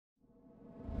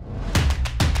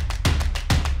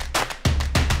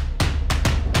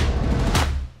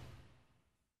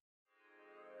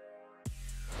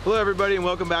Hello everybody and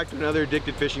welcome back to another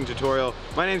Addicted Fishing tutorial.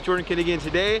 My name is Jordan Kinnigy and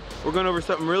today we're going over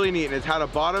something really neat, and it's how to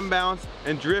bottom bounce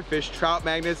and drift fish trout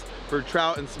magnets for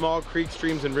trout in small creeks,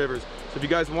 streams, and rivers. So if you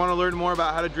guys want to learn more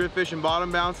about how to drift fish and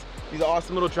bottom bounce these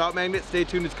awesome little trout magnets, stay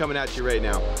tuned, it's coming at you right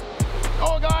now.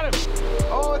 Oh, got him!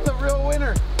 Oh, it's a real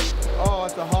winner! Oh,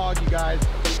 it's a hog, you guys.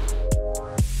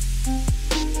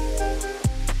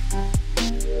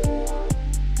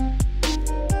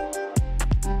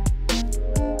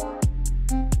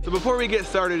 Before we get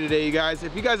started today, you guys,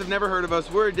 if you guys have never heard of us,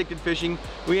 we're Addicted Fishing.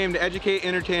 We aim to educate,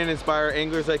 entertain, and inspire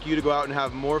anglers like you to go out and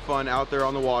have more fun out there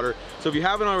on the water. So if you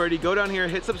haven't already, go down here,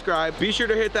 hit subscribe, be sure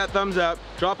to hit that thumbs up,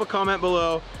 drop a comment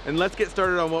below, and let's get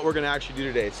started on what we're gonna actually do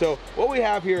today. So what we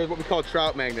have here is what we call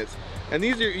trout magnets. And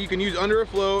these are, you can use under a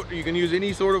float, or you can use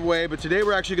any sort of way, but today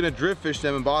we're actually gonna drift fish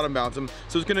them and bottom bounce them.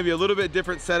 So it's gonna be a little bit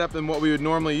different setup than what we would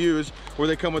normally use, where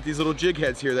they come with these little jig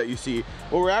heads here that you see.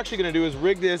 What we're actually gonna do is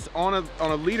rig this on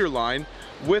a leader line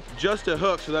with just a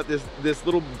hook so that this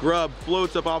little grub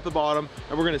floats up off the bottom,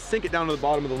 and we're gonna sink it down to the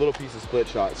bottom with a little piece of split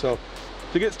shot. So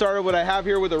to get started, what I have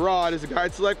here with a rod is a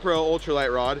Guide Select Pro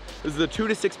ultralight rod. This is a 2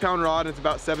 to 6 pound rod, and it's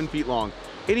about 7 feet long.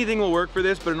 Anything will work for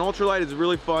this, but an ultralight is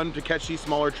really fun to catch these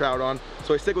smaller trout on,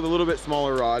 so I stick with a little bit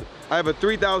smaller rod. I have a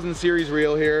 3000 series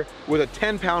reel here with a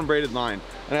 10-pound braided line,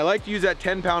 and I like to use that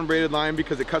 10-pound braided line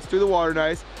because it cuts through the water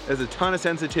nice, has a ton of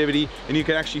sensitivity, and you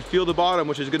can actually feel the bottom,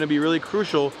 which is going to be really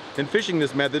crucial in fishing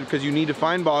this method because you need to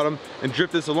find bottom and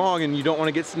drift this along, and you don't want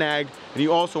to get snagged, and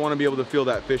you also want to be able to feel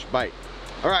that fish bite.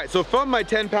 All right, so from my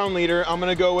 10-pound leader, I'm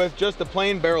going to go with just a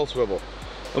plain barrel swivel.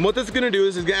 And what this is gonna do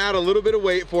is gonna add a little bit of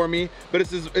weight for me, but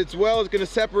it's gonna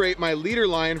separate my leader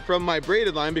line from my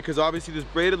braided line, because obviously this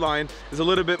braided line is a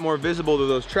little bit more visible to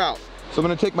those trout. So I'm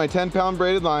gonna take my 10-pound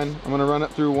braided line, I'm gonna run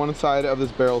it through one side of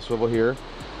this barrel swivel here.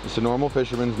 Just a normal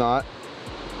fisherman's knot,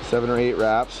 7 or 8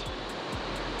 wraps.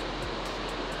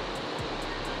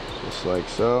 Just like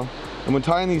so. And when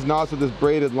tying these knots with this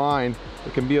braided line,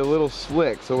 it can be a little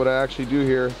slick. So what I actually do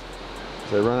here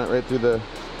is I run it right through the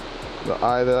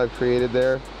eye that I've created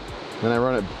there, then I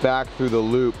run it back through the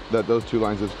loop that those two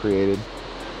lines have created,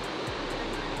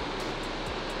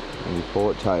 and you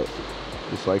pull it tight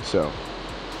just like so.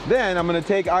 Then I'm going to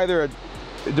take either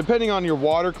depending on your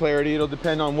water clarity, it'll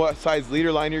depend on what size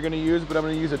leader line you're going to use, but I'm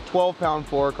going to use a 12-pound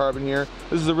fluorocarbon here.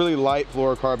 This is a really light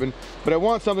fluorocarbon, but I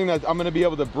want something that I'm going to be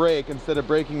able to break. Instead of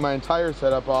breaking my entire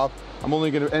setup off, I'm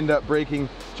only going to end up breaking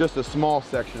just a small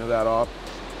section of that off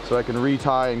so I can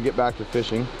retie and get back to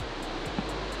fishing.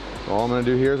 So all I'm going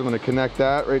to do here is I'm going to connect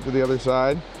that right to the other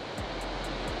side.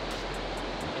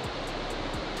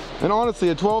 And honestly,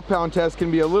 a 12-pound test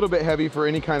can be a little bit heavy for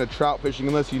any kind of trout fishing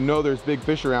unless you know there's big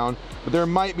fish around. But there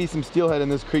might be some steelhead in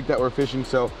this creek that we're fishing,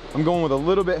 so I'm going with a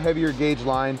little bit heavier gauge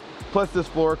line. Plus this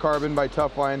fluorocarbon by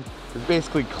Tough Line is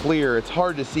basically clear. It's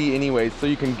hard to see anyways, so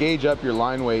you can gauge up your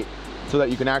line weight so that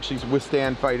you can actually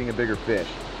withstand fighting a bigger fish.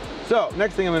 So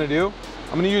next thing I'm going to do,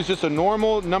 I'm going to use just a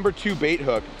normal number 2 bait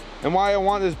hook. And why I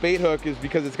want this bait hook is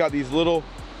because it's got these little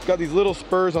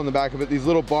spurs on the back of it, these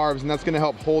little barbs, and that's going to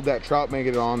help hold that trout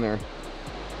magnet on there.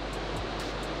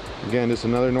 Again, just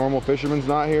another normal fisherman's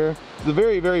knot here. It's a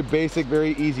very, very basic,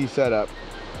 very easy setup.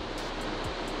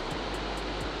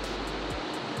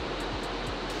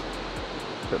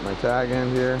 Put my tag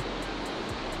in here.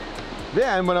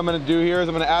 Then what I'm going to do here is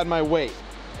I'm going to add my weight.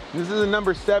 This is a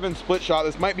number 7 split shot.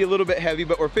 This might be a little bit heavy,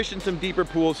 but we're fishing some deeper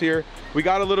pools here. We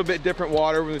got a little bit different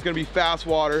water. There's gonna be fast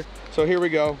water. So here we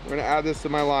go. We're gonna add this to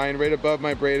my line right above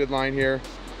my braided line here,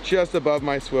 just above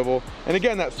my swivel. And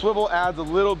again, that swivel adds a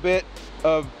little bit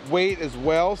of weight as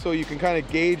well, so you can kind of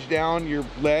gauge down your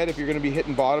lead if you're gonna be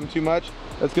hitting bottom too much.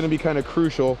 That's gonna be kind of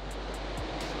crucial.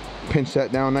 Pinch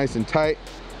that down nice and tight.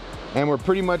 And we're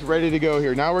pretty much ready to go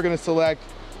here. Now we're gonna select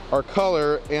our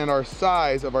color and our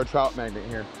size of our trout magnet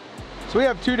here. So we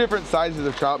have 2 different sizes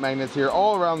of trout magnets here,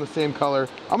 all around the same color.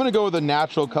 I'm gonna go with a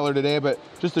natural color today, but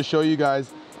just to show you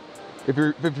guys, if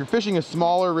you're fishing a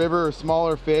smaller river or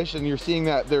smaller fish and you're seeing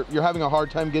that you're having a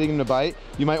hard time getting them to bite,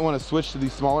 you might wanna switch to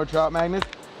these smaller trout magnets.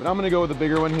 But I'm gonna go with a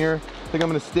bigger one here. I think I'm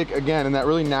gonna stick, again, in that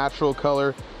really natural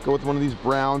color, go with one of these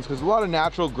browns, because a lot of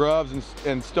natural grubs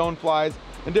and stoneflies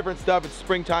and different stuff. It's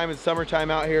springtime, it's summertime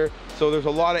out here, so there's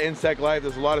a lot of insect life,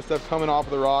 there's a lot of stuff coming off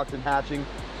of the rocks and hatching.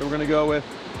 So we're gonna go with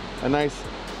a nice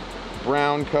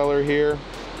brown color here.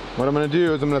 What I'm going to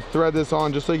do is I'm going to thread this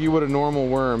on just like you would a normal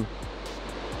worm,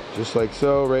 just like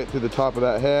so, right through the top of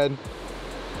that head.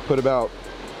 Put about,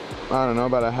 I don't know,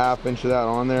 about a ½ inch of that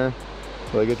on there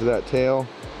till I get to that tail.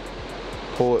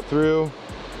 Pull it through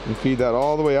and feed that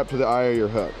all the way up to the eye of your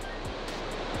hook.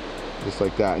 just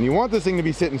like that. And you want this thing to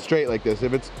be sitting straight like this.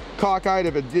 If it's cockeyed,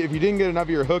 if you didn't get enough of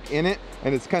your hook in it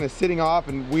and it's kind of sitting off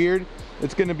and weird,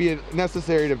 it's going to be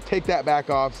necessary to take that back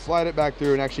off, slide it back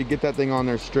through, and actually get that thing on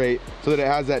there straight so that it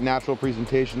has that natural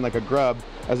presentation like a grub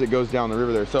as it goes down the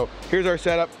river there. So here's our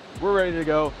setup. We're ready to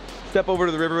go. Step over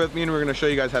to the river with me and we're going to show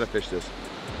you guys how to fish this.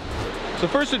 So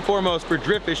first and foremost, for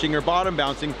drift fishing or bottom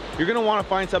bouncing, you're going to want to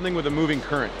find something with a moving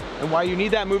current. And why you need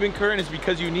that moving current is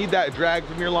because you need that drag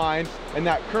from your line and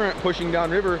that current pushing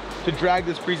down river to drag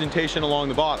this presentation along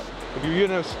the bottom. If you're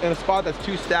in a spot that's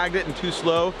too stagnant and too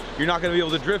slow, you're not going to be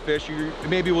able to drift fish. You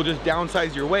maybe will just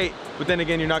downsize your weight, but then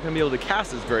again, you're not going to be able to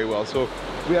cast this very well. So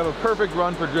we have a perfect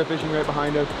run for drift fishing right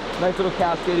behind us. Nice little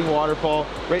cascading waterfall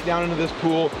right down into this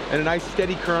pool and a nice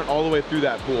steady current all the way through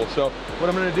that pool. So what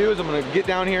I'm going to do is I'm going to get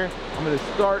down here. I'm going to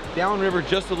start downriver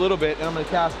just a little bit and I'm going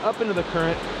to cast up into the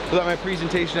current so that my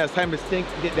presentation has time to sink,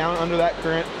 get down under that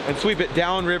current and sweep it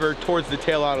downriver towards the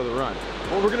tail out of the run.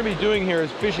 What we're going to be doing here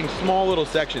is fishing small little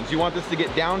sections. You want this to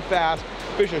get down fast,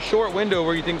 fish a short window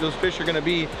where you think those fish are going to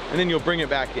be, and then you'll bring it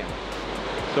back in.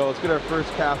 So let's get our first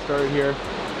cast started here.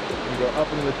 And go up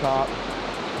into the top,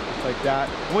 just like that.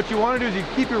 And what you want to do is you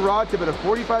keep your rod tip at a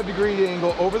 45-degree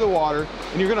angle over the water,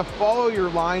 and you're going to follow your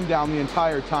line down the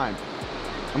entire time.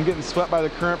 I'm getting swept by the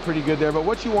current pretty good there, but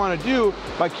what you want to do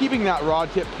by keeping that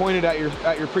rod tip pointed at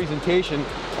your presentation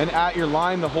and at your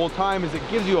line the whole time is it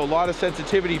gives you a lot of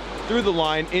sensitivity through the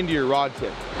line into your rod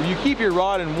tip. If you keep your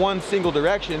rod in one single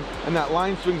direction and that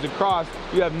line swings across,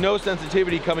 you have no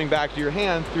sensitivity coming back to your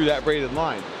hand through that braided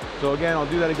line. So again, I'll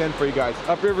do that again for you guys.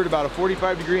 Upriver at about a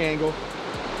 45-degree angle,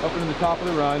 up into the top of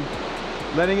the run,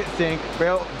 letting it sink,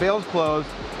 bails closed,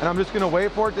 and I'm just gonna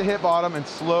wait for it to hit bottom and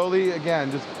slowly,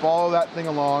 again, just follow that thing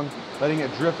along, letting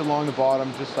it drift along the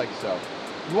bottom, just like so.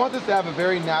 You want this to have a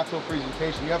very natural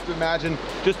presentation. You have to imagine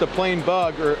just a plain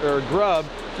bug or a grub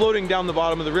floating down the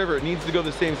bottom of the river. It needs to go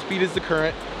the same speed as the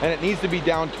current, and it needs to be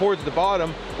down towards the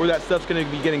bottom where that stuff's gonna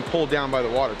be getting pulled down by the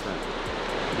water current.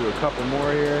 Do a couple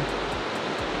more here.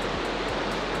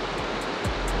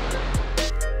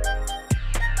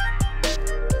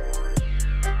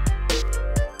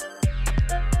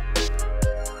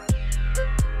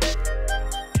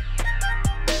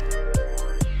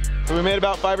 So we made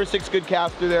about 5 or 6 good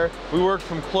casts through there. We worked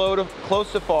from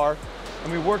close to far,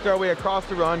 and we worked our way across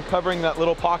the run, covering that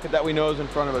little pocket that we know is in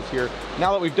front of us here.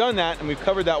 Now that we've done that and we've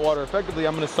covered that water effectively,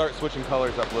 I'm gonna start switching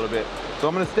colors up a little bit. So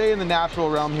I'm gonna stay in the natural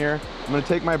realm here. I'm gonna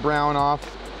take my brown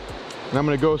off, and I'm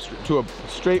gonna go to a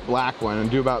straight black one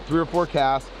and do about 3 or 4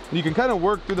 casts. And you can kind of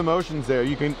work through the motions there.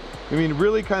 You can,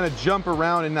 really kind of jump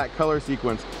around in that color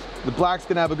sequence. The black's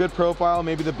gonna have a good profile.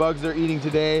 Maybe the bugs they're eating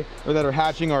today or that are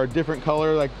hatching are a different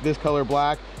color, like this color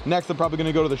black. Next, I'm probably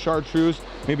gonna go to the chartreuse,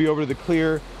 maybe over to the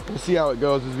clear. We'll see how it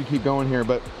goes as we keep going here,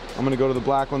 but I'm gonna go to the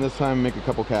black one this time and make a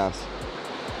couple casts.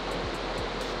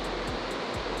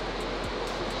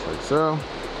 Just like so.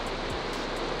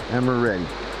 And we're ready.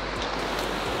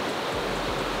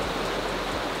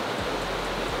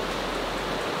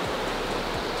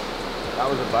 That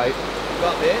was a bite.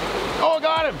 Got it. Oh,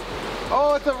 got him!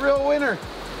 Oh, it's a real winner.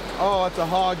 Oh, it's a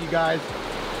hog, you guys.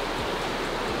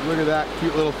 Look at that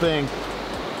cute little thing.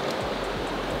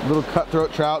 Little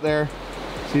cutthroat trout there.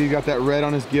 See, he's got that red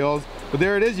on his gills. But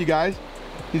there it is, you guys.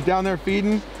 He's down there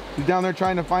feeding. He's down there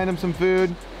trying to find him some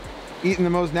food, eating the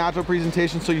most natural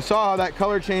presentation. So you saw how that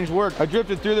color change worked. I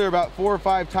drifted through there about 4 or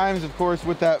 5 times, of course,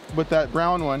 with that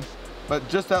brown one. But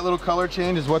just that little color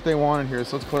change is what they wanted here.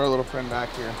 So let's put our little friend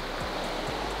back here.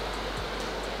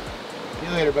 See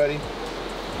you later, buddy.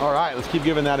 All right, let's keep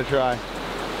giving that a try.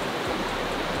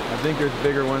 I think there's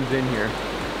bigger ones in here.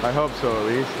 I hope so, at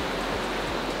least.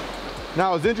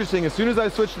 Now, it was interesting. As soon as I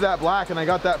switched to that black and I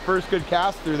got that first good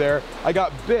cast through there, I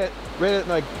got bit right at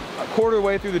like a quarter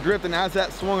way through the drift, and as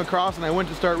that swung across and I went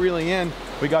to start reeling in,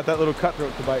 we got that little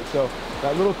cutthroat to bite. So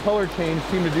that little color change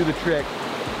seemed to do the trick.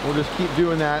 We'll just keep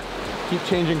doing that, keep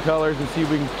changing colors and see if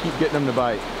we can keep getting them to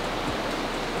bite.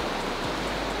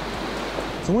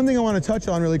 So one thing I want to touch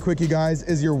on really quick, you guys,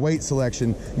 is your weight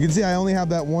selection. You can see I only have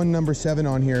that one number 7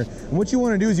 on here. And what you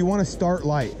want to do is you want to start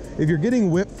light. If you're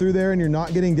getting whipped through there and you're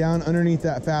not getting down underneath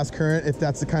that fast current, if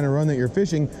that's the kind of run that you're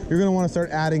fishing, you're going to want to start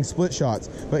adding split shots.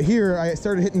 But here I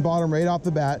started hitting bottom right off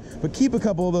the bat, but keep a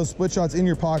couple of those split shots in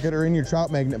your pocket or in your trout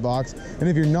magnet box. And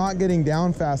if you're not getting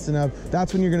down fast enough,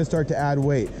 that's when you're going to start to add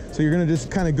weight. So you're going to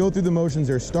just kind of go through the motions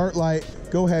there, start light,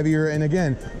 go heavier, and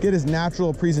again, get as natural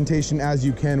a presentation as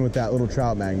you can with that little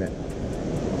trout magnet.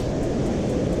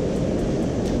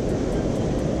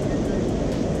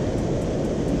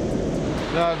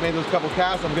 Now I've made those couple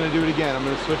casts, I'm going to do it again. I'm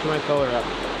going to switch my color up.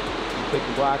 Take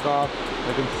the black off,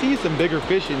 I can see some bigger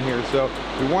fish in here, so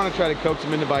we want to try to coax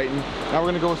them into biting. Now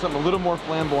we're going to go with something a little more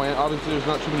flamboyant. Obviously there's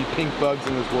not too many pink bugs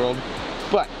in this world,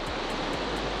 but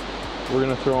we're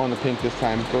going to throw on the pink this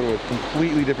time, go to a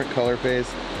completely different color phase,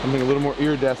 something a little more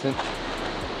iridescent.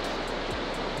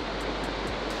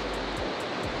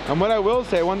 And what I will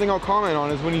say, one thing I'll comment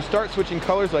on is when you start switching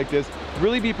colors like this,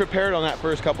 really be prepared on that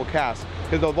first couple casts.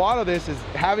 Because a lot of this is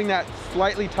having that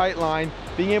slightly tight line,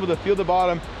 being able to feel the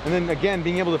bottom, and then again,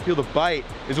 being able to feel the bite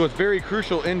is what's very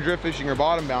crucial in drift fishing or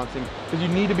bottom bouncing, because you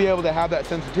need to be able to have that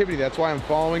sensitivity. That's why I'm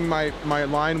following my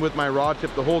line with my rod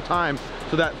tip the whole time,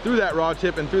 so that through that rod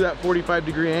tip and through that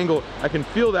 45-degree angle, I can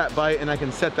feel that bite and I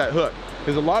can set that hook.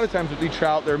 Because a lot of times with these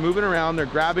trout, they're moving around, they're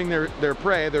grabbing their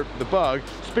prey, the bug,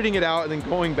 spitting it out and then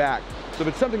going back. So if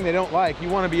it's something they don't like, you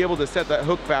want to be able to set that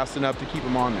hook fast enough to keep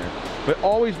them on there. But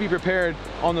always be prepared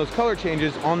on those color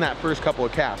changes on that first couple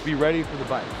of casts. Be ready for the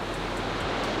bite.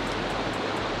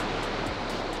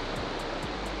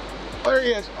 There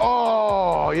he is.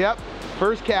 Oh, yep.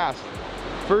 First cast.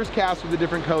 First cast with a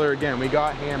different color again. We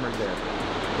got hammered there.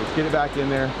 Let's get it back in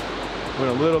there.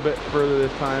 Went a little bit further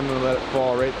this time. I'm gonna let it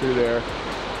fall right through there.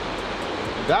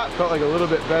 That felt like a little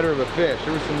bit better of a fish.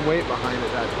 There was some weight behind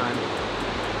it that time.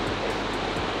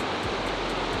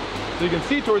 So you can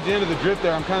see towards the end of the drift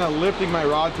there, I'm kind of lifting my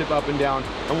rod tip up and down.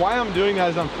 And why I'm doing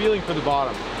that is I'm feeling for the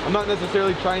bottom. I'm not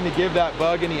necessarily trying to give that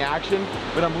bug any action,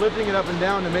 but I'm lifting it up and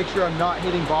down to make sure I'm not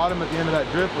hitting bottom at the end of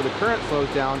that drift where the current slows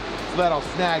down, so that I'll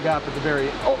snag up at the very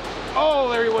end. Oh,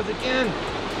 there he was again.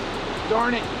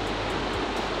 Darn it.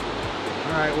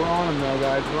 All right, we're on them though,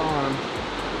 guys, we're on them.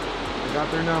 We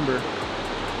got their number.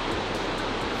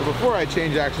 So before I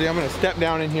change, actually, I'm gonna step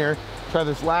down in here, try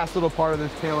this last little part of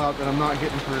this tail out that I'm not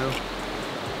getting through.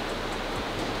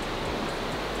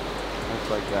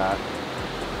 Just like that.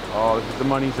 Oh, this is the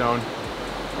money zone.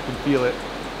 I can feel it.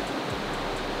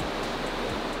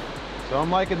 So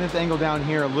I'm liking this angle down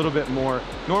here a little bit more.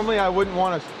 Normally I wouldn't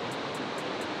want to,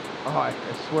 I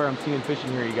swear I'm seeing fish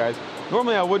in here, you guys.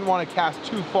 Normally I wouldn't want to cast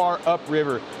too far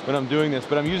upriver when I'm doing this,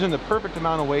 but I'm using the perfect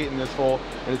amount of weight in this hole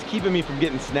and it's keeping me from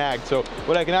getting snagged. So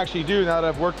what I can actually do now that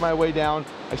I've worked my way down,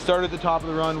 I started at the top of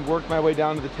the run, worked my way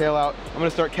down to the tail out, I'm going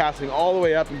to start casting all the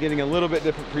way up and getting a little bit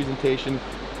different presentation,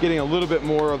 getting a little bit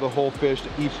more of the whole fish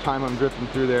each time I'm drifting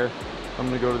through there. I'm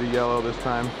going to go to the yellow this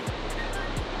time.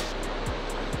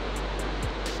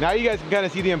 Now you guys can kind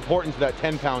of see the importance of that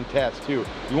 10-pound test too.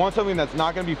 You want something that's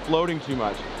not going to be floating too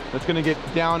much, that's going to get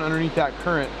down underneath that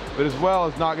current, but as well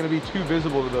as not going to be too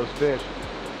visible to those fish.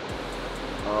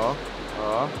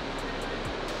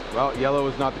 Well, yellow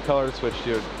is not the color to switch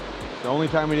to. It's the only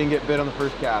time we didn't get bit on the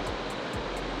first cast.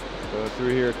 Go through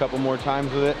here a couple more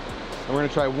times with it. And we're going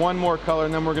to try one more color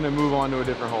and then we're going to move on to a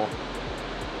different hole.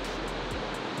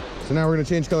 So now we're going to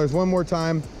change colors one more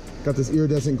time. Got this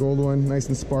iridescent gold one, nice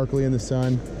and sparkly in the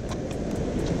sun.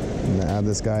 I'm going to add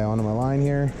this guy onto my line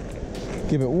here.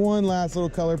 Give it one last little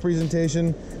color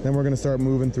presentation, then we're going to start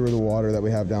moving through the water that we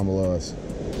have down below us.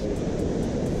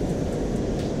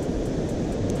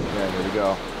 Okay, there we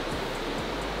go.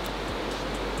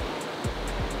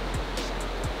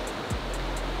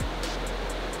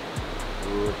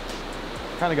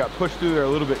 Kind of got pushed through there a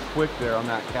little bit quick there on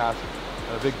that cast.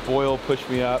 A big boil pushed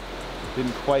me up.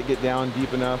 Didn't quite get down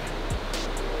deep enough.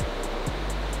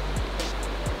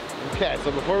 Okay,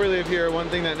 so before we leave here, one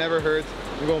thing that never hurts,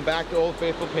 we're going back to Old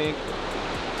Faithful Pink.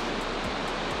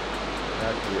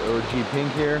 Back to the OG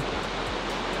pink here.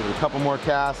 Give it a couple more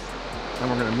casts, then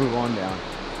we're gonna move on down.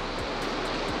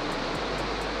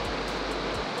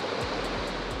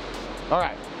 All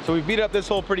right, so we've beat up this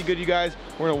hole pretty good, you guys.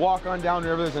 We're gonna walk on down the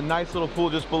river. There's a nice little pool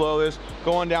just below this.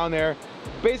 Go on down there.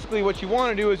 Basically what you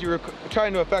wanna do is you're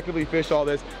trying to effectively fish all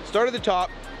this. Start at the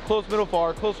top, close, middle,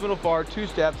 far, two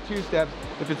steps, two steps.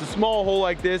 If it's a small hole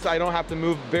like this, I don't have to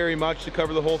move very much to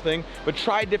cover the whole thing, but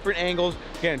try different angles,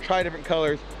 again, try different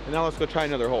colors, and now let's go try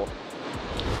another hole.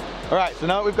 All right, so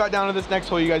now that we've got down to this next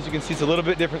hole, you guys, you can see it's a little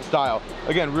bit different style.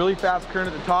 Again, really fast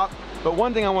current at the top, but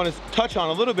one thing I want to touch on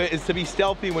a little bit is to be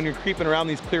stealthy when you're creeping around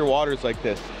these clear waters like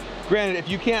this. Granted, if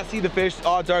you can't see the fish,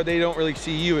 odds are they don't really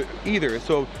see you either.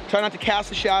 So try not to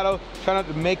cast a shadow, try not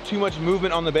to make too much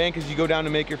movement on the bank as you go down to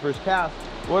make your first cast.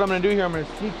 What I'm gonna do here, I'm gonna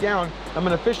sneak down, I'm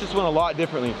gonna fish this one a lot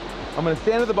differently. I'm gonna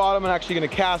stand at the bottom and actually gonna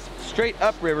cast straight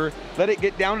upriver, let it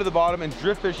get down to the bottom and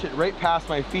drift fish it right past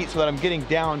my feet so that I'm getting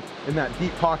down in that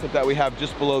deep pocket that we have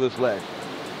just below this ledge.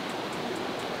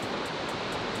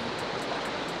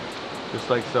 Just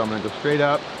like so, I'm gonna go straight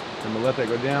up, I'm gonna let that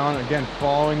go down, again,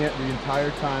 following it the entire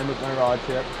time with my rod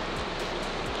tip.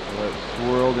 Let it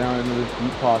swirl down into this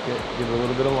deep pocket, give it a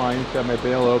little bit of line, set my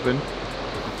bail open.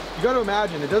 You got to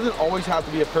imagine, it doesn't always have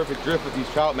to be a perfect drift with these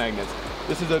trout magnets.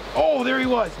 This is a, oh, there he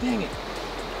was, dang it.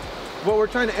 What we're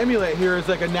trying to emulate here is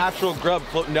like a natural grub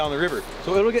floating down the river.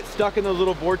 So it'll get stuck in those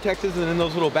little vortexes and in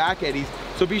those little back eddies.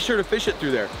 So be sure to fish it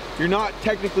through there. You're not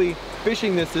technically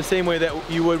fishing this the same way that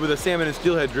you would with a salmon and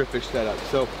steelhead drift fish setup.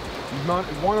 So you want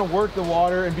to work the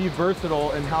water and be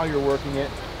versatile in how you're working it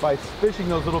by fishing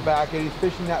those little back eddies,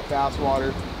 fishing that fast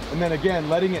water, and then again,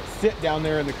 letting it sit down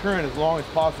there in the current as long as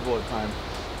possible at times.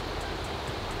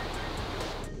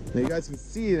 Now you guys can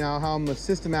see now how I'm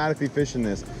systematically fishing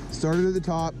this. Started at the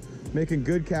top, making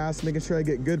good casts, making sure I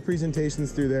get good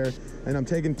presentations through there, and I'm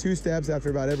taking 2 steps after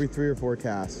about every 3 or 4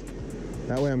 casts.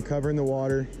 That way I'm covering the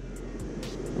water.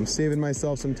 I'm saving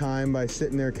myself some time by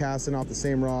sitting there casting off the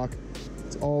same rock.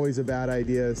 It's always a bad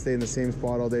idea to stay in the same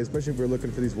spot all day, especially if we're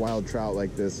looking for these wild trout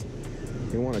like this.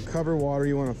 You want to cover water,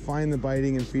 you want to find the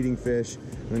biting and feeding fish,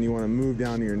 and then you want to move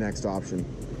down to your next option.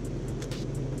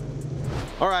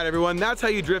 All right, everyone, that's how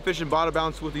you drift fish and bottom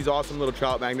bounce with these awesome little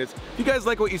trout magnets. If you guys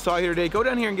like what you saw here today, go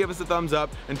down here and give us a thumbs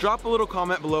up and drop a little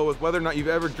comment below with whether or not you've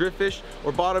ever drift fished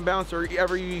or bottom bounced or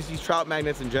ever used these trout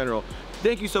magnets in general.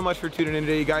 Thank you so much for tuning in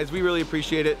today, you guys. We really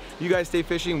appreciate it. You guys stay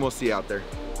fishing. We'll see you out there.